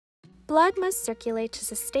Blood must circulate to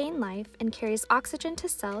sustain life and carries oxygen to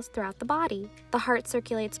cells throughout the body. The heart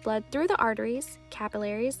circulates blood through the arteries,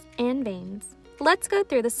 capillaries, and veins. Let's go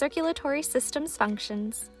through the circulatory system's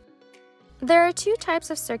functions. There are two types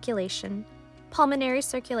of circulation. Pulmonary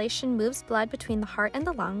circulation moves blood between the heart and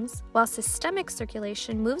the lungs, while systemic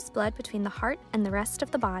circulation moves blood between the heart and the rest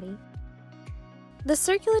of the body. The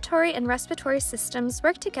circulatory and respiratory systems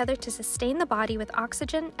work together to sustain the body with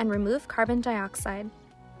oxygen and remove carbon dioxide.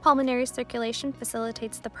 Pulmonary circulation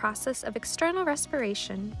facilitates the process of external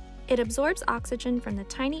respiration. It absorbs oxygen from the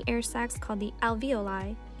tiny air sacs called the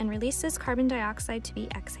alveoli and releases carbon dioxide to be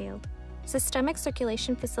exhaled. Systemic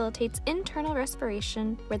circulation facilitates internal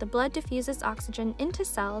respiration, where the blood diffuses oxygen into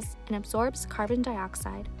cells and absorbs carbon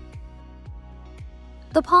dioxide.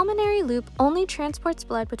 The pulmonary loop only transports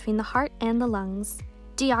blood between the heart and the lungs.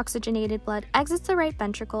 Deoxygenated blood exits the right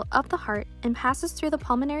ventricle of the heart and passes through the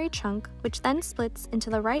pulmonary trunk, which then splits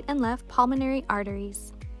into the right and left pulmonary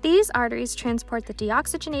arteries. These arteries transport the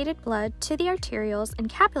deoxygenated blood to the arterioles and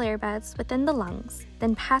capillary beds within the lungs,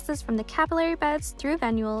 then passes from the capillary beds through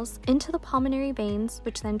venules into the pulmonary veins,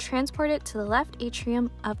 which then transport it to the left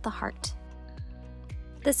atrium of the heart.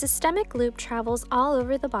 The systemic loop travels all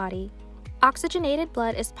over the body. Oxygenated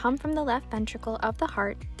blood is pumped from the left ventricle of the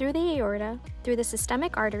heart through the aorta, through the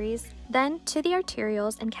systemic arteries, then to the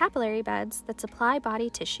arterioles and capillary beds that supply body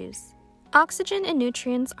tissues. Oxygen and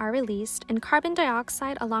nutrients are released, and carbon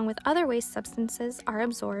dioxide along with other waste substances are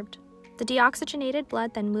absorbed. The deoxygenated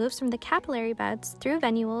blood then moves from the capillary beds through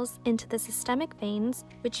venules into the systemic veins,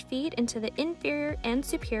 which feed into the inferior and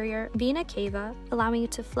superior vena cava, allowing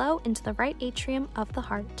it to flow into the right atrium of the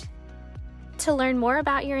heart. To learn more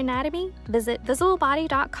about your anatomy, visit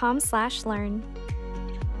visiblebody.com/learn.